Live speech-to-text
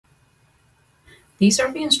These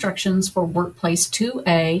are the instructions for Workplace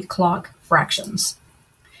 2A clock fractions.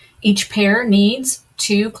 Each pair needs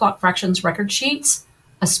 2 clock fractions record sheets,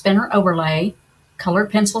 a spinner overlay,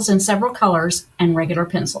 colored pencils in several colors, and regular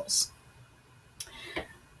pencils.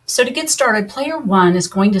 So to get started, player 1 is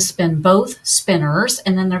going to spin both spinners,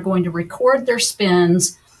 and then they're going to record their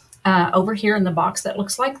spins over here in the box that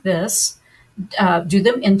looks like this. Do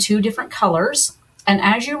them in 2 different colors. And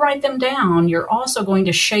as you write them down, you're also going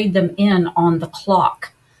to shade them in on the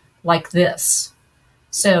clock like this.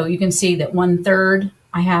 So you can see that 1/3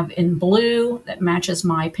 I have in blue that matches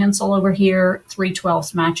my pencil over here.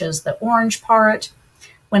 3/12 matches the orange part.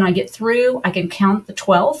 When I get through, I can count the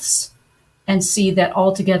 12ths and see that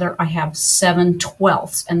altogether I have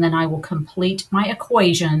 7/12, and then I will complete my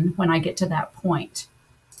equation when I get to that point.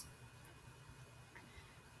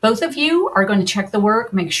 Both of you are going to check the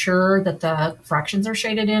work, make sure that the fractions are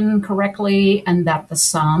shaded in correctly and that the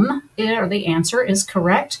sum or the answer is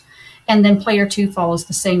correct. And then player 2 follows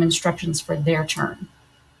the same instructions for their turn.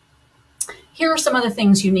 Here are some of the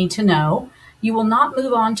things you need to know. You will not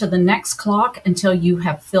move on to the next clock until you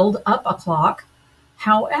have filled up a clock.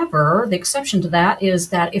 However, the exception to that is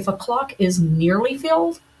that if a clock is nearly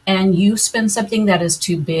filled and you spin something that is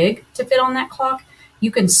too big to fit on that clock, you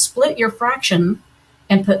can split your fraction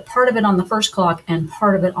and put part of it on the first clock and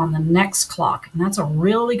part of it on the next clock. And that's a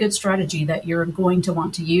really good strategy that you're going to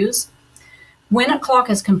want to use. When a clock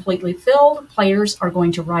is completely filled, players are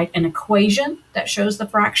going to write an equation that shows the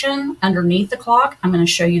fraction underneath the clock. I'm going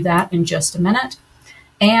to show you that in just a minute.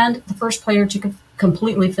 And the first player to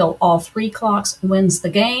completely fill all 3 clocks wins the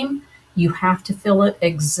game. You have to fill it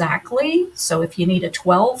exactly. So if you need a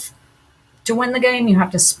 12th to win the game, you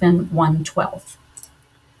have to spin 1/12.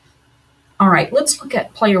 All right, let's look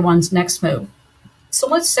at player 1's next move. So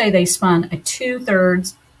let's say they spun a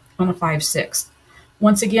 2/3 on a 5/6.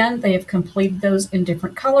 Once again, they have completed those in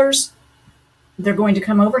different colors. They're going to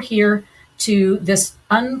come over here to this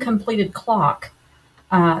uncompleted clock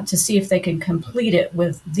to see if they can complete it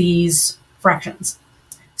with these fractions.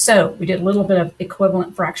 So we did a little bit of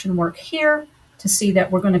equivalent fraction work here to see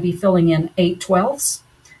that we're going to be filling in 8/12.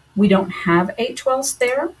 We don't have 8/12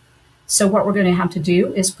 there. So what we're going to have to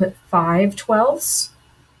do is put 5/12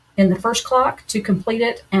 in the first clock to complete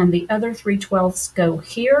it, and the other 3/12 go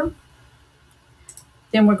here.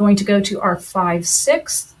 Then we're going to go to our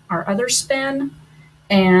 5/6, our other spin,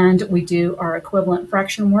 and we do our equivalent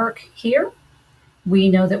fraction work here. We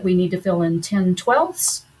know that we need to fill in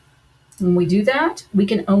 10/12. When we do that, we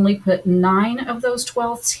can only put 9 of those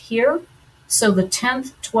 12ths here. So the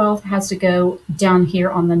 10th 12th has to go down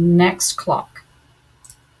here on the next clock.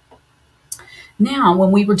 Now,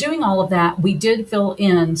 when we were doing all of that, we did fill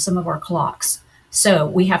in some of our clocks. So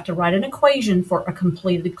we have to write an equation for a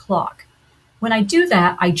completed clock. When I do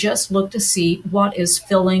that, I just look to see what is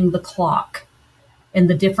filling the clock in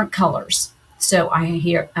the different colors. So I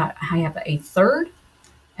have a 1/3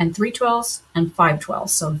 and 3/12 and 5/12.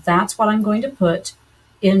 So that's what I'm going to put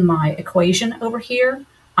in my equation over here.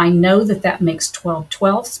 I know that that makes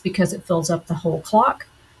 12/12 because it fills up the whole clock,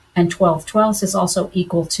 and 12/12 is also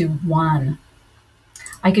equal to 1.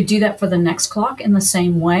 I could do that for the next clock in the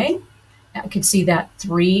same way. I could see that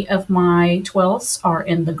 3 of my 12ths are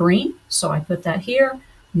in the green, so I put that here.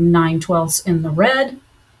 9/12 in the red,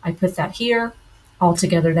 I put that here.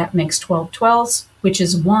 Altogether, that makes 12/12, which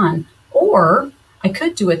is 1. Or I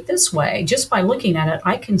could do it this way. Just by looking at it,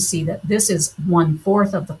 I can see that this is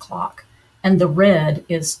 1/4 of the clock, and the red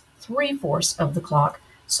is 3/4 of the clock.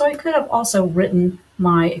 So I could have also written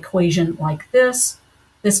my equation like this.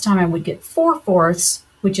 This time I would get 4/4,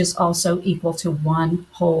 which is also equal to 1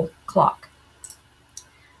 whole clock.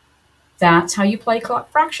 That's how you play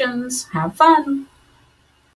clock fractions. Have fun!